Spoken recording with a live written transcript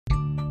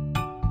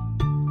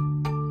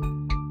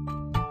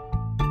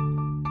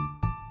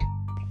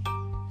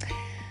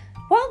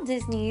Walt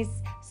Disney's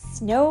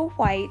Snow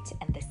White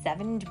and the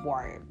Seven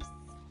Dwarfs.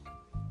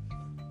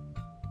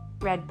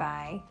 Read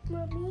by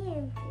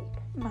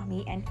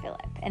Mommy and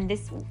Philip. And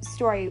this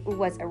story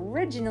was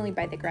originally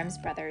by the Grimm's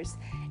brothers,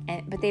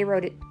 but they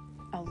wrote it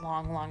a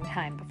long, long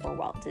time before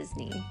Walt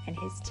Disney and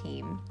his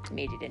team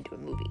made it into a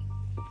movie.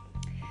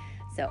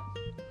 So,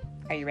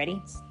 are you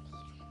ready?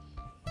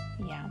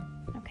 Yeah,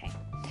 okay.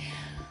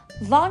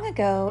 Long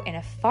ago, in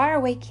a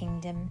faraway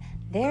kingdom,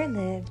 there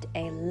lived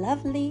a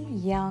lovely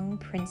young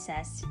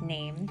princess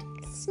named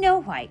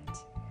Snow White.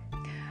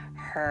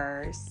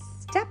 Her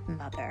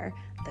stepmother,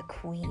 the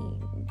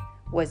queen,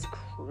 was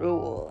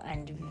cruel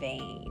and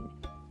vain.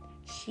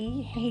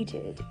 She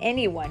hated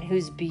anyone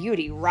whose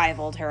beauty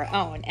rivaled her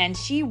own, and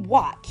she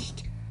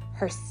watched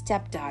her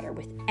stepdaughter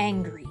with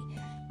angry,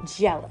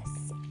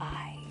 jealous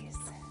eyes.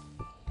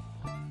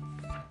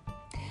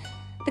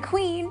 The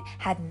queen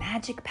had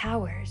magic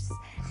powers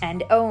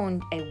and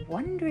owned a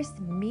wondrous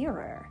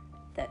mirror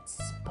that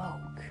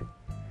spoke.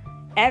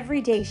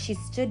 Every day she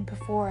stood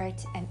before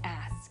it and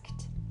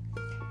asked,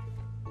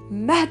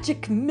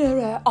 "Magic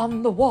mirror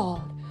on the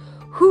wall,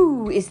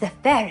 who is the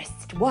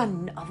fairest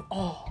one of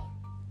all?"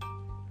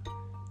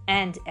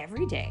 And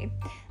every day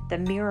the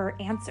mirror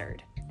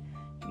answered,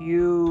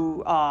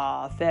 "You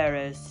are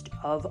fairest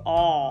of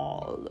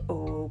all,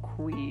 O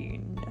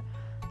Queen,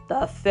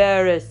 the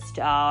fairest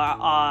our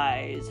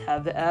eyes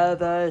have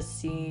ever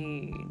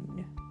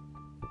seen."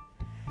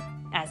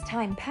 As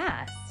time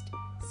passed,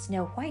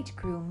 Snow White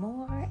grew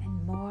more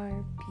and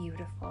more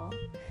beautiful,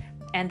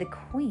 and the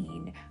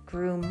queen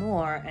grew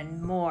more and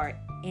more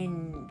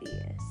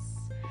envious.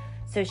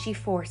 So she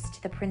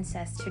forced the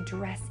princess to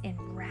dress in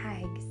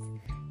rags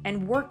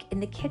and work in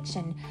the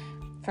kitchen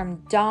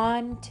from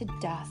dawn to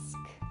dusk.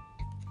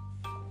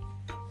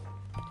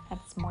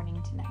 That's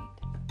morning to night.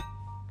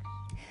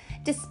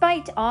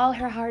 Despite all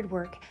her hard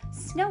work,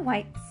 Snow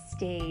White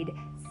stayed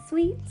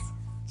sweet,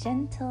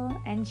 gentle,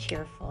 and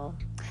cheerful.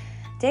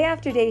 Day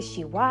after day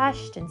she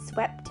washed and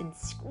swept and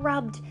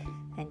scrubbed,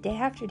 and day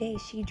after day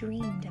she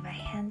dreamed of a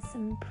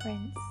handsome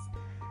prince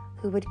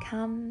who would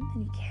come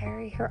and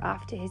carry her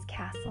off to his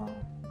castle.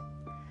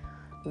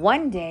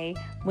 One day,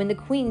 when the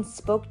queen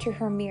spoke to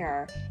her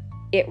mirror,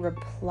 it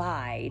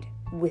replied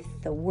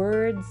with the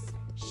words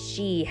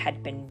she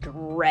had been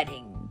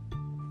dreading.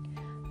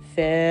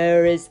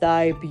 "Fair is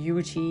thy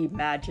beauty,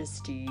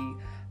 Majesty,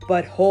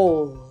 but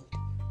hold,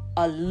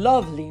 a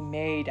lovely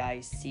maid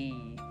I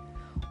see,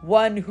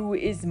 one who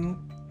is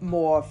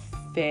more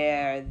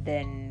fair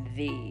than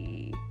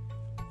thee.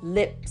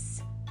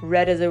 Lips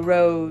red as a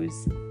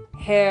rose,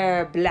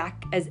 hair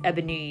black as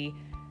ebony,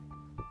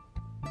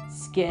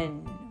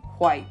 skin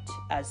white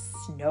as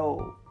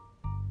snow."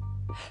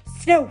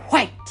 "Snow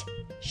White!"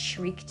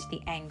 shrieked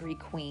the angry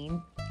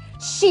queen.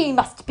 "She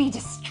must be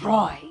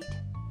destroyed!"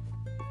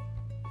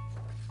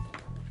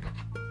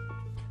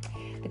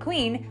 The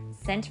queen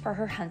sent for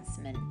her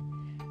huntsman.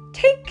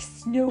 "Take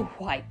Snow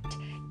White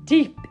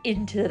deep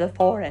into the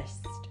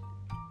forest,"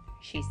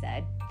 she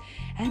said,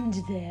 "and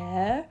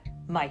there,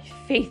 my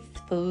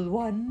faithful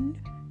one,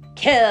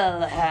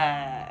 kill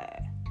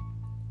her."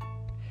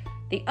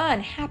 The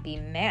unhappy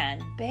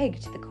man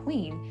begged the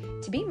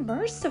queen to be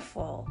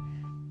merciful,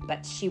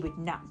 but she would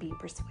not be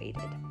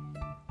persuaded.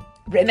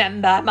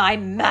 "Remember my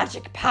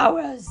magic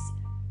powers,"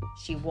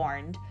 she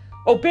warned.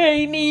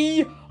 "Obey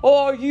me,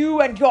 or you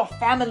and your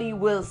family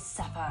will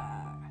suffer."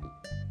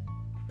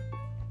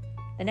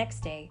 The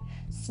next day,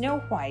 Snow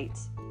White,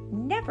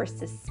 never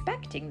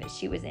suspecting that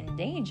she was in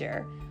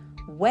danger,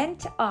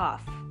 went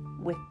off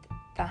with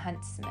the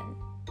huntsman.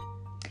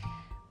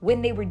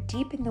 When they were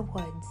deep in the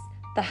woods,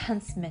 the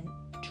huntsman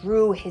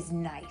drew his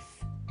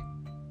knife.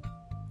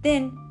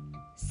 Then,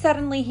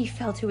 suddenly he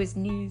fell to his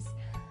knees.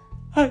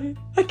 I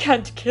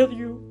can't kill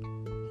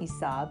you," he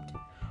sobbed.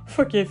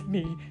 "Forgive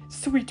me,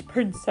 sweet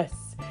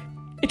princess.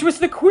 It was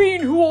the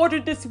queen who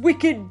ordered this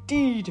wicked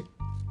deed."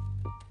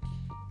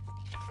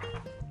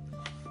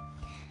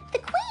 "The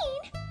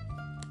queen?"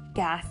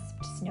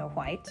 gasped Snow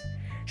White.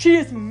 "She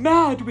is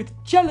mad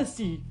with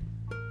jealousy,"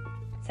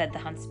 said the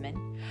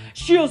huntsman.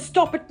 "She'll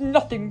stop at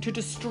nothing to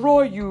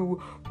destroy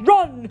you.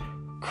 Run!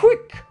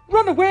 Quick!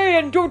 Run away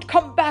and don't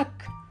come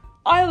back!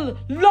 I'll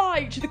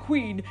lie to the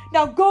queen.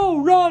 Now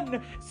go,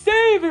 run!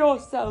 Save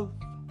yourself!"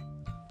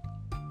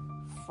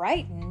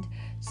 Frightened,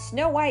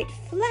 Snow White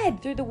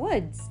fled through the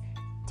woods.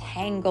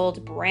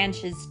 Tangled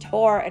branches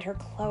tore at her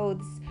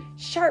clothes.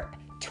 Sharp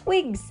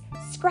twigs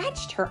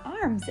scratched her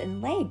arms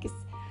and legs.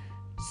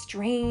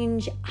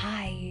 Strange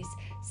eyes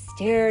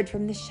stared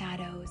from the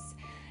shadows.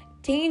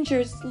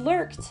 Dangers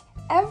lurked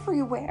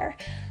everywhere.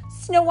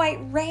 Snow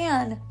White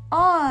ran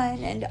on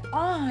and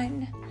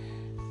on.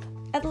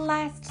 At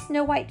last,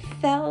 Snow White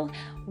fell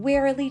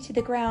wearily to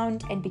the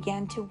ground and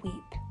began to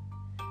weep.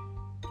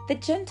 The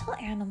gentle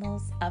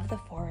animals of the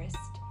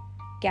forest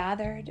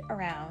gathered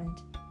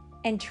around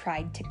and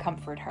tried to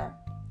comfort her.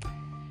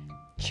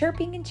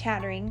 Chirping and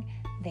chattering,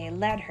 they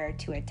led her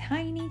to a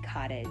tiny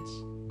cottage.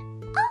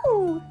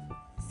 "Oh,"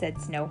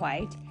 said Snow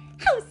White,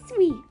 "how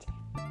sweet!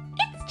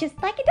 It's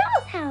just like a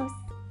doll's house."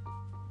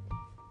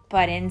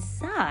 But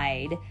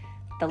inside,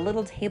 the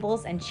little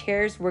tables and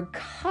chairs were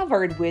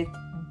covered with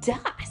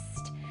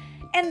dust,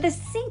 and the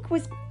sink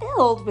was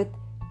filled with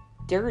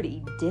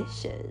dirty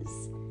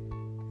dishes.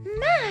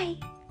 My,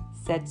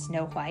 said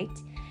Snow White.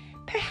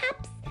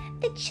 perhaps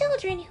the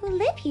children who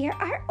live here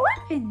are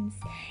orphans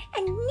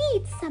and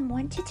need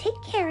someone to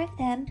take care of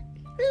them.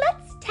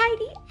 Let's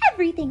tidy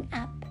everything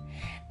up.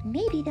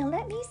 Maybe they'll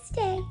let me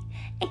stay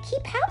and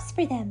keep house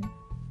for them.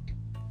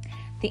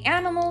 The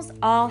animals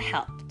all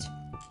helped,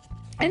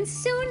 and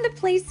soon the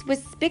place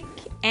was spick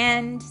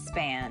and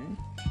span.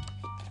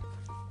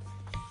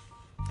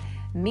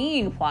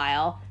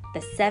 Meanwhile,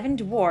 the 7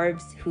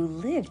 dwarves who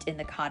lived in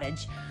the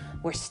cottage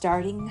were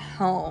starting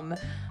home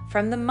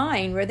from the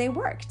mine where they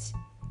worked.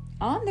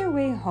 On their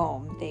way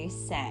home, they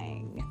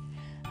sang,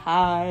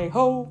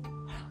 "Hi-ho,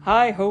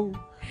 hi-ho,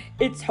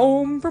 it's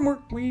home from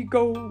work we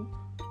go."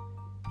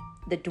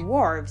 The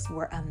dwarves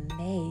were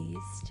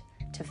amazed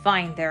to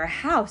find their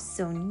house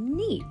so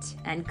neat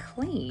and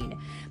clean.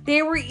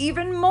 They were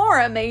even more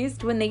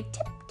amazed when they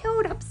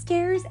tiptoed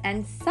upstairs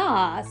and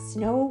saw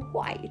Snow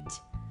White.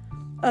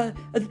 A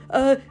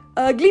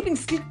sleeping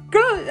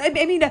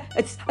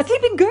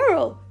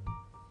girl,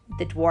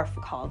 the dwarf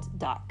called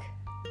Duck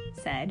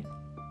said.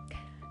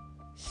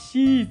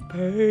 "She's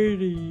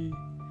pretty,"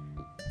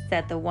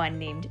 said the one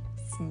named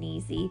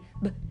Sneezy.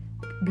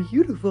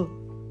 "Beautiful,"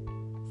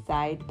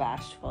 sighed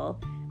Bashful.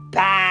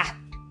 "Bah,"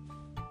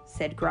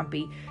 said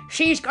Grumpy.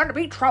 "She's going to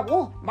be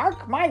trouble,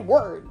 mark my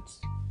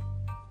words."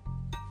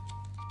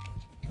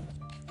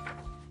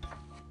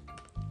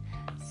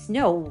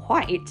 Snow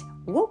White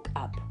woke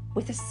up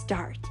with a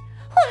start.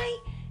 Why,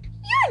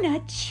 you're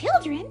not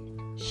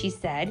children, she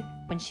said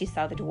when she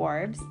saw the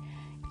dwarves.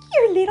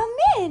 You're little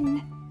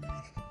men.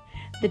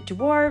 The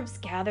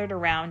dwarves gathered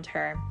around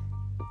her.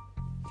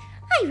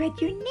 I read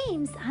your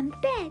names on the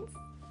beds,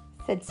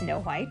 said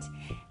Snow White.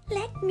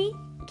 Let me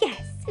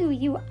guess who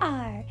you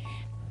are.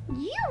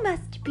 You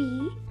must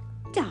be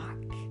Doc,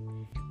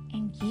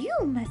 and you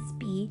must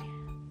be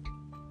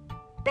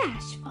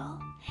Bashful.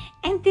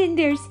 And then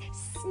there's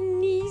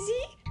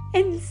Sneezy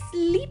and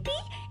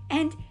Sleepy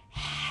and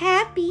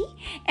Happy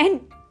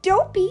and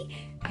Dopey,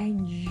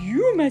 and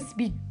you must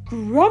be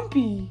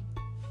Grumpy.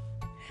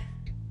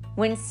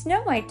 When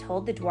Snow White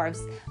told the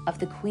dwarves of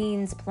the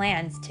queen's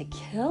plans to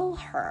kill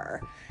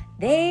her,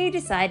 they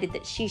decided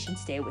that she should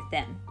stay with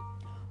them.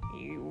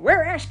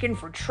 "We're asking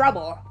for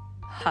trouble,"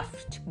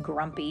 huffed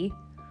Grumpy.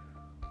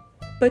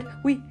 "But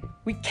we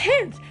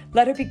can't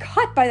let her be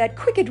caught by that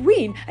wicked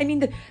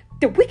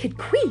the wicked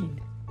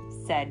queen,"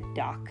 said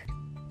Doc,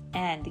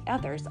 and the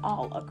others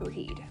all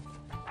agreed.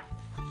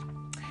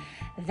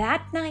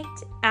 That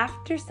night,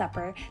 after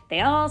supper,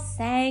 they all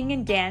sang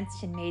and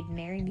danced and made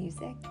merry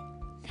music.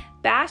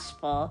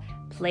 Bashful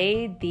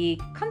played the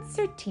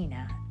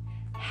concertina.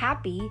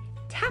 Happy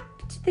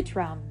tapped the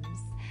drums.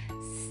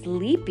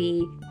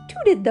 Sleepy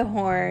tooted the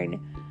horn.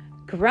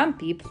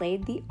 Grumpy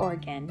played the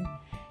organ.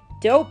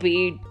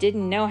 Dopey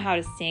didn't know how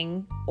to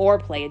sing or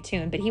play a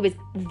tune, but he was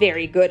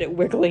very good at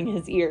wiggling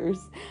his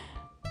ears.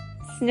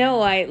 Snow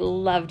White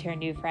loved her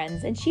new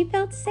friends, and she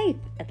felt safe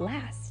at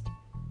last.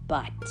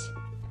 But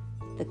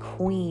the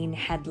queen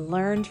had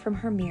learned from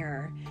her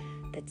mirror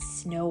that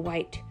Snow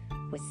White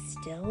was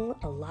still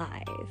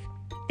alive.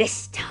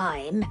 "This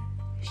time,"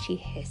 she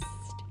hissed,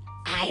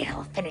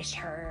 "I'll finish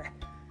her."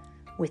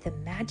 With a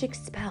magic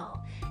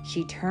spell,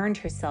 she turned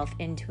herself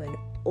into an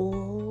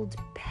old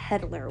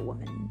peddler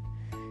woman.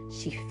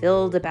 She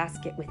filled a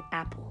basket with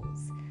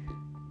apples,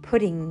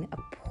 putting a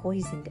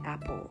poisoned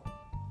apple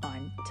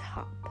on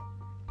top.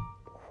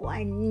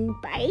 "One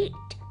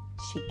bite,"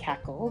 she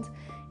cackled,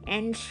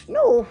 "and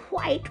Snow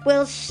White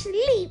will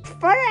sleep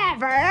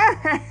forever.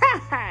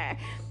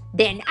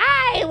 Then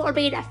I will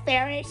be the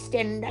fairest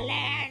in the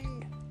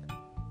land."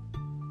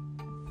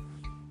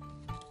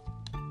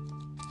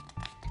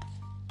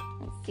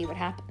 Let's see what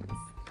happens.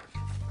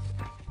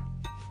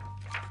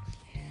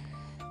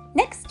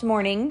 Next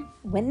morning,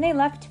 when they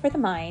left for the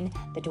mine,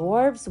 the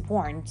dwarves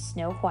warned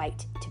Snow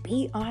White to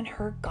be on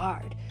her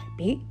guard.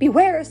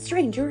 Beware of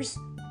strangers,"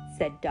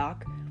 said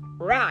Doc.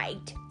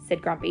 "Right,"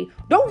 said Grumpy.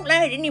 "Don't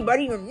let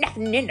anybody or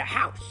nothing in the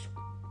house."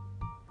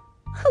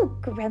 "Oh,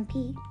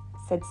 Grumpy,"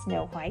 said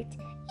Snow White,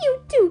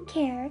 "you do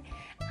care.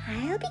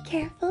 I'll be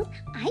careful,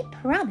 I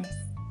promise."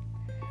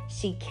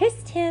 She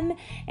kissed him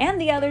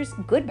and the others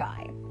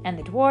goodbye, and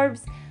the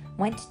dwarves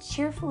went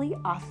cheerfully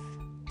off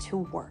to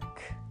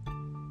work.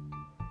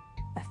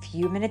 A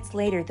few minutes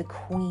later, the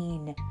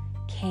queen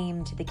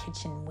came to the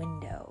kitchen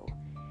window.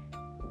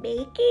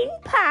 "Making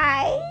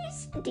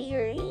pies,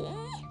 dearie?"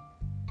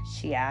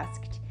 she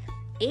asked.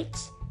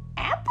 "It's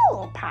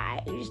apple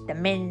pies the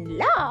men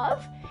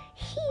love.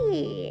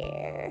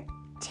 Here,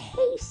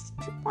 taste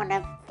one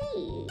of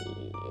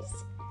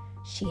these."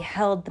 She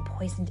held the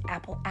poisoned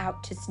apple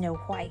out to Snow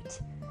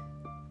White.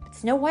 But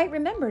Snow White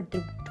remembered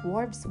the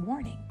dwarf's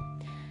warning.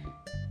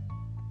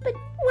 "But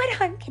what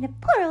harm can a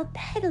poor old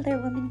peddler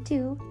woman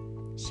do?"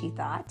 she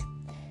thought.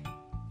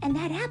 "And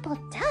that apple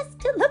does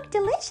look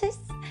delicious."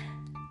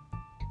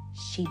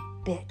 She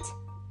bit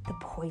the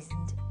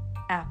poisoned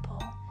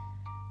apple.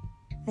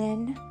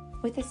 Then,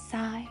 with a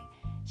sigh,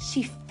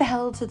 she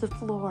fell to the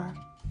floor.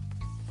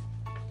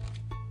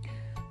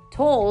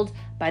 Told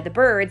by the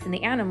birds and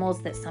the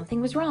animals that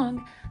something was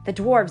wrong, the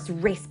dwarves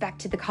raced back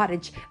to the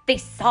cottage. They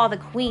saw the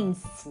queen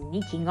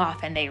sneaking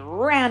off, and they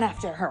ran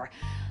after her.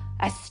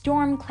 As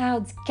storm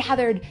clouds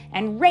gathered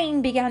and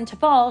rain began to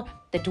fall,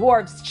 the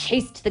dwarves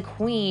chased the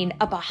queen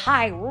up a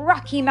high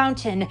rocky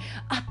mountain.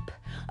 Up,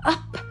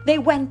 up they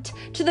went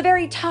to the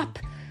very top,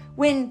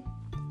 when,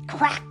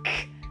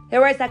 crack,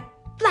 there was a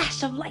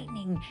flash of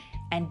lightning,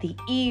 and the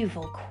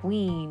evil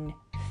queen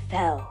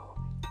fell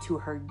to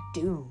her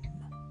doom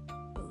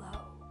below.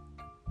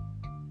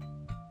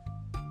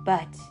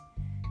 But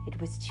it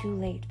was too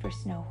late for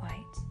Snow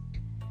White.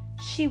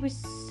 She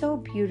was so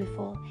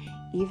beautiful,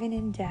 even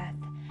in death,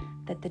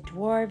 that the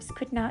dwarves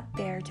could not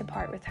bear to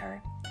part with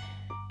her.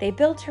 They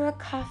built her a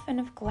coffin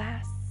of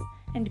glass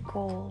and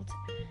gold,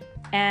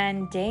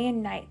 and day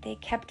and night they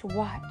kept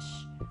watch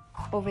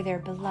over their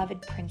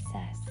beloved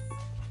princess.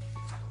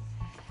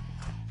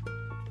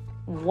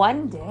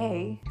 One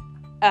day,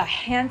 a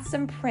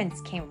handsome prince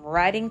came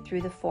riding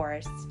through the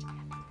forest.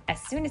 As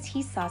soon as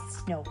he saw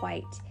Snow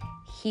White,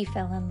 he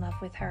fell in love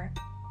with her.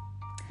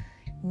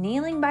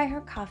 Kneeling by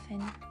her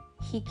coffin,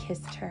 he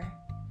kissed her.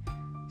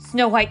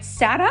 Snow White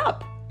sat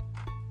up,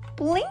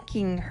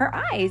 blinking her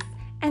eyes,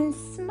 and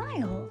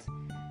smiled.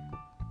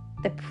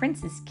 The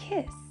prince's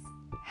kiss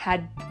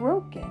had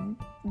broken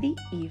the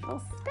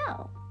evil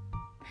spell.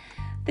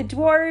 The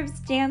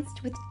dwarves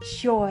danced with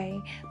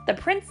joy. The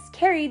prince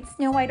carried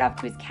Snow White off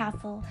to his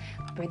castle,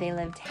 where they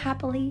lived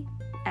happily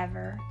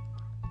ever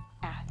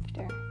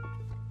after.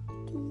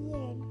 The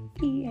end.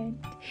 The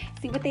end.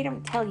 See, what they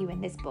don't tell you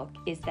in this book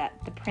is that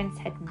the prince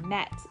had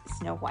met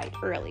Snow White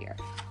earlier,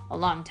 a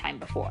long time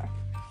before.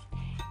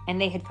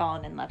 And they had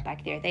fallen in love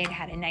back there. They had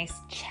had a nice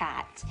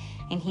chat,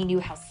 and he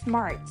knew how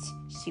smart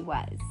she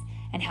was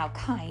and how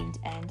kind,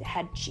 and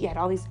she had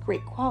all these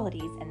great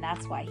qualities, and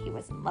that's why he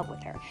was in love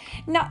with her.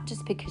 Not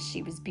just because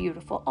she was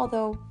beautiful,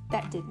 although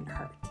that didn't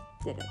hurt,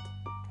 did it?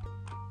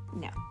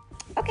 No.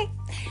 Okay,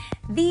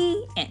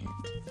 the end.